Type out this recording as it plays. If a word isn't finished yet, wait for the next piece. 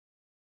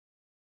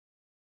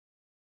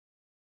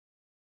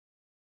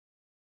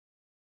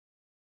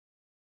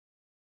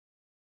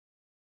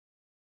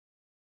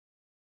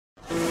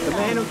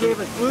man who gave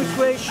us blue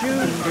suede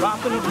shoes,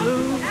 rockin' the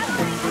blues,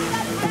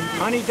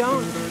 honey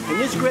don't, and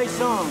this great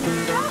song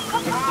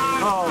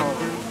called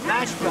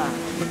Flashback.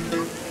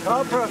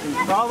 Carl Perkins,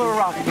 Father of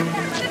Rock.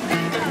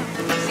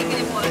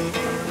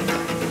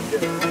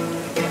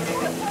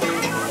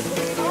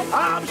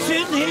 I'm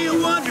sitting here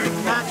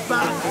wondering,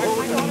 Matchbox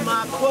holding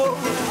my clothes.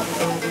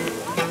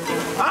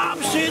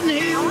 I'm sitting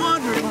here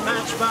wondering,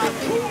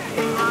 Matchbox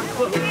holding my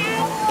clothes.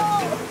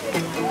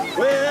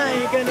 Well, I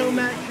ain't got no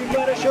match,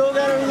 but I sure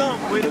got a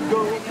long way to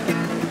go.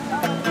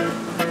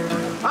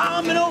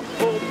 I'm an old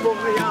poor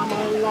boy, I'm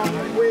a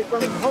long way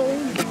from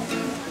home.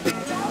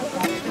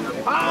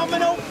 I'm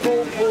an old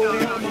poor boy,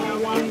 I'm a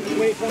long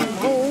way from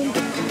home.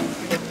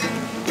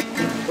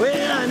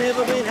 Well, I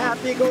never been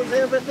happy cause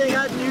everything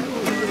I do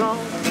is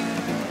wrong.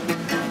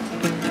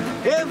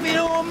 If you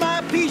don't want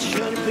my peace,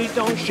 honey, please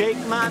don't shake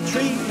my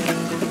tree.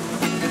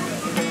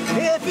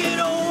 If you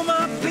don't want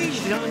my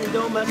peace, honey,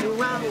 don't mess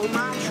around with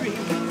my tree.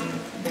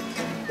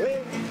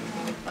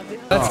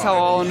 That's how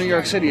all in New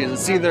York City is.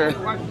 It's either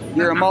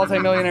you're a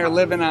multimillionaire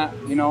living at,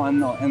 you know, in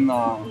the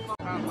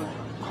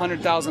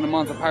 100,000 a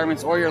month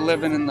apartments, or you're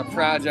living in the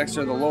projects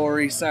or the Lower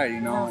East Side,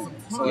 you know.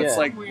 So it's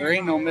like there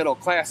ain't no middle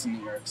class in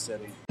New York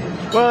City.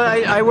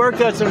 Well, I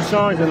worked out some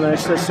songs and I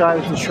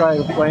decided to try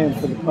to play them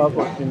for the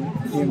public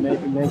and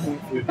making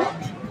it for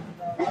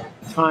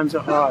times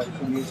are hard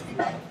for music.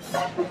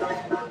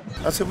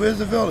 I said, where's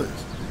the Village?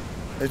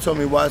 They told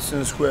me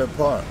Washington Square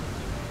Park.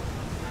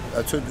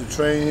 I took the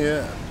train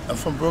here. I'm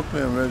from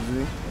Brooklyn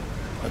originally.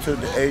 I took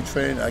the A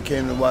train. I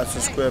came to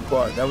Washington Square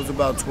Park. That was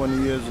about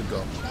 20 years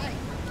ago.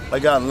 I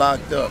got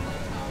locked up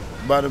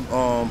by the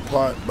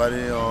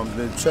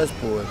the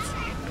chessboards.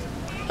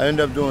 I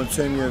ended up doing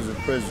 10 years in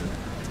prison.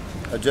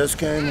 I just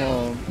came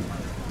home,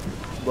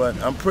 but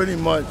I'm pretty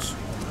much,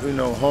 you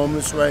know,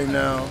 homeless right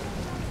now.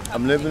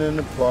 I'm living in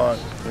the park,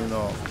 you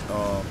know.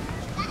 I'm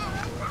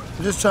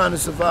just trying to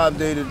survive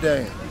day to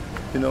day.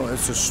 You know,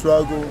 it's a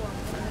struggle,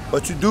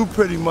 but you do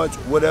pretty much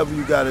whatever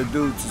you got to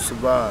do to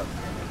survive.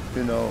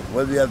 You know,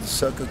 whether you have to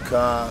suck a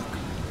cock,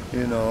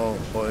 you know,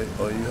 or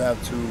you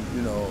have to,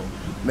 you know,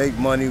 make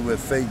money with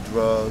fake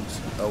drugs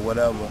or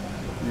whatever.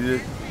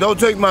 Don't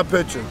take my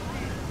picture.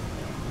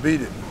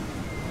 Beat it.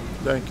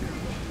 Thank you.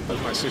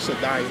 My sister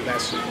died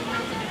last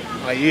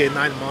a year,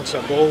 9 months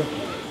ago,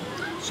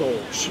 so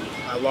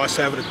I lost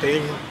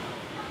everything. And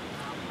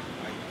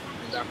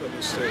that was a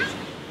mistake.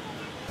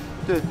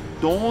 The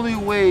only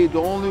way to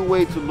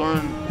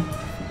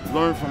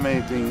learn from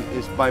anything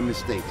is by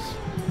mistakes.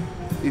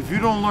 If you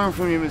don't learn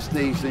from your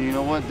mistakes, then you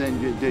know what? Then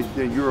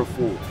you're a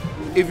fool.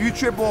 If you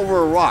trip over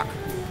a rock,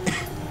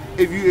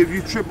 if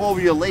you trip over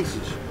your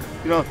laces,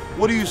 you know,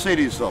 what do you say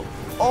to yourself?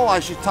 Oh, I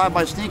should tie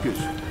my sneakers.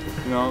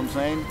 You know what I'm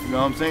saying? You know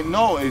what I'm saying?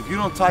 No, if you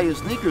don't tie your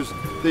sneakers,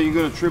 then you're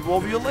gonna trip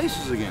over your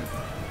laces again.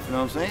 You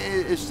know what I'm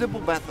saying? It's simple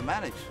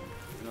mathematics.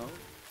 You know.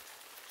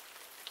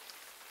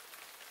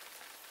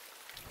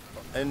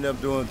 I ended up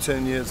doing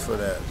 10 years for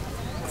that,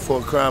 for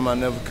a crime I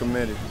never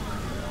committed.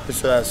 Just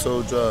so I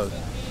sold drugs.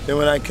 Then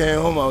when I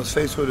came home, I was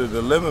faced with a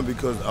dilemma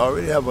because I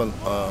already have a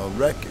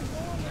record.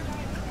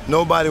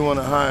 Nobody want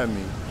to hire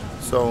me,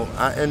 so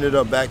I ended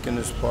up back in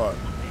this park.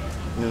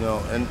 You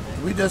know, and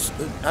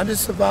I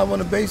just survive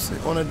on a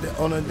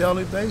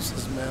daily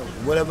basis, man.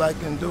 Whatever I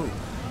can do.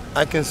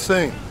 I can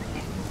sing.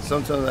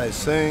 Sometimes I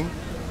sing.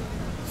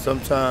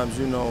 Sometimes,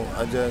 you know,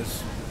 I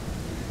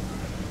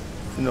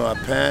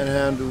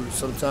panhandle.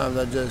 Sometimes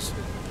I just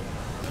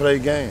play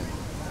game.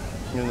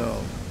 You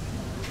know,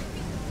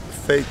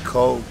 fake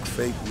coke,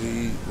 fake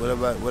weed,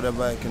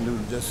 whatever I can do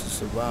just to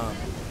survive.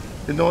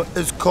 You know,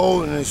 it's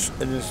cold and it's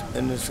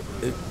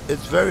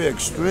very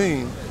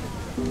extreme.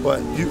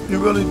 But you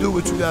really do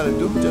what you gotta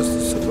do just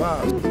to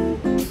survive.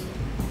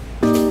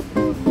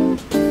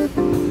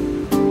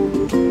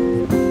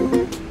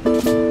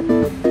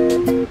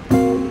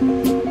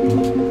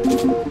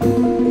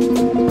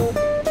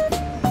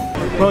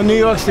 Well, New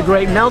York's the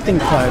great melting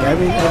pot.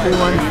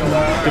 Everyone from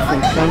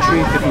different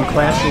countries, different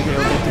classes, they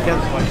all get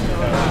together.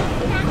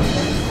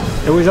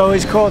 It was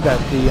always called that,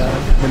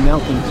 the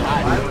melting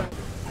pot.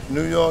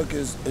 New York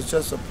is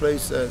just a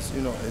place that's,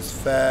 you know, it's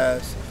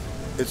fast,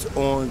 it's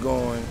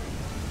ongoing.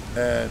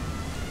 And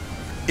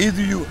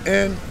either you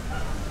in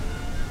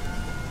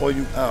or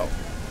you out.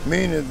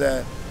 Meaning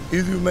that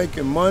either you're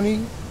making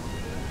money,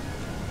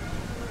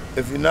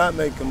 if you're not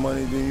making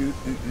money, then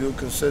you're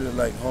considered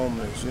like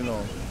homeless, you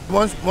know.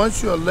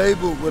 Once you're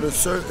labeled with a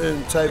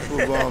certain type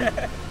of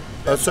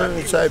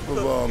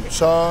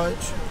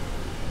charge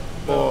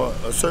or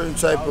a certain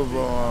type of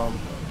I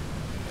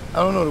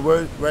don't know the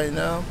word right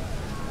now,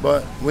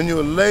 but when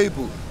you're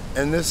labeled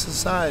in this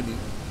society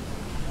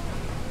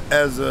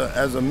as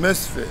a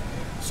misfit,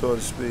 so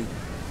to speak,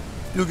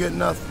 you get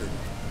nothing.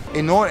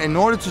 In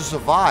order to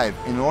survive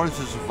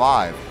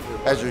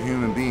as a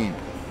human being,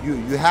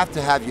 you have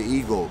to have your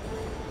ego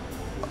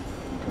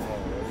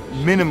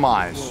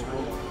minimized.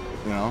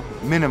 You know,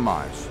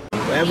 minimize.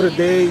 Every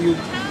day you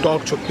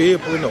talk to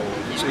people, you know.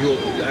 So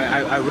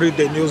I read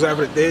the news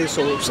every day,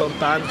 so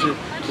sometimes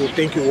You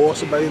think you're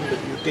worse, but you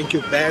think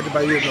you're bad,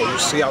 but you know, you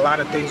see a lot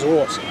of things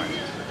worse.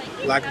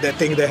 Like that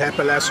thing that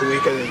happened last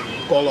week in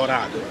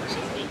Colorado.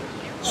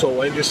 So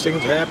when these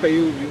things happen,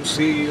 you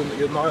see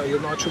you're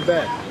not too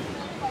bad.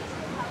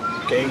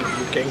 You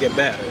can get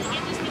better.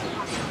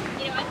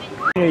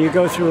 You know, you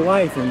go through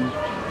life and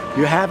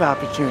you have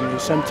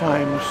opportunities.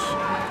 Sometimes,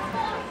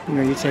 you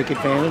know, you take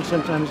advantage.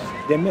 Sometimes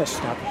they're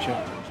missed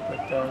opportunities.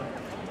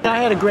 But I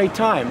had a great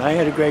time. I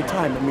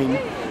mean,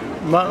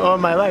 all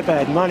my life I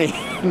had money.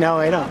 Now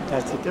I don't.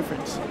 That's the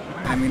difference.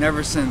 I mean,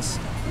 ever since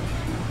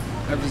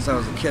I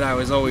was a kid, I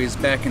was always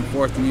back and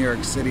forth in New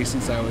York City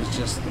since I was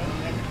just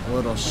a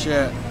little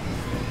shit.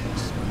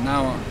 So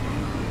now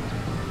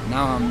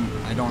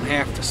I don't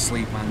have to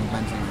sleep on the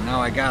bench.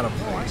 Now I got a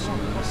place.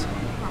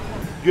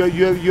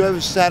 You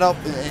ever sat up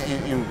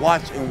and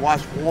watch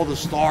all the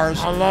stars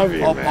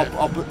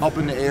up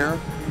in the air?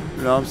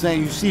 You know what I'm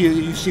saying?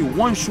 You see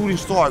one shooting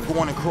star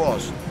going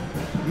across.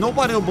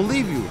 Nobody will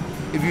believe you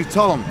if you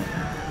tell them,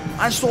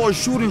 I saw a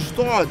shooting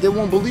star. They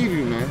won't believe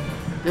you, man.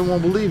 They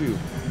won't believe you.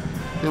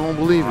 They won't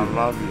believe you. I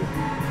love you.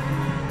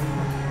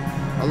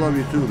 I love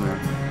you too, man.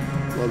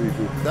 Love you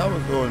too. That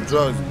was doing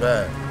drugs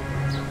bad.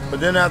 But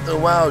then after a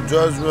while,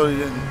 drugs really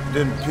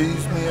didn't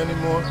please me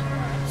anymore.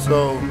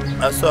 So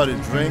I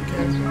started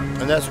drinking,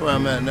 and that's where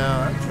I'm at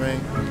now. I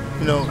drink.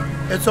 You know,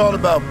 it's all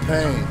about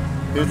pain.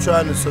 You're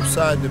trying to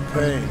subside the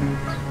pain.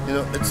 You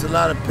know, it's a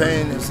lot of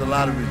pain, it's a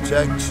lot of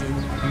rejection.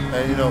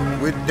 And you know,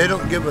 they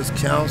don't give us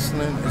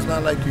counseling. It's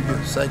not like you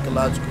get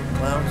psychological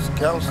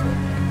counseling.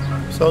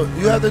 So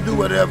you have to do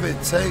whatever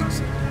it takes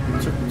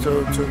to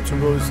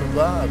really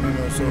survive, you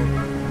know. So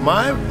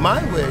my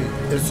way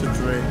is to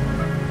drink.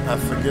 I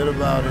forget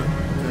about it,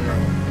 you know,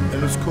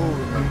 and it's cool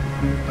with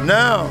me.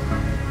 Now,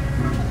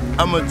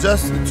 I'm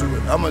adjusted to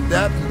it. I'm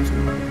adapted to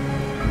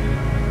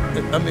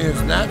it. I mean,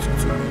 it's natural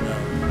to me now.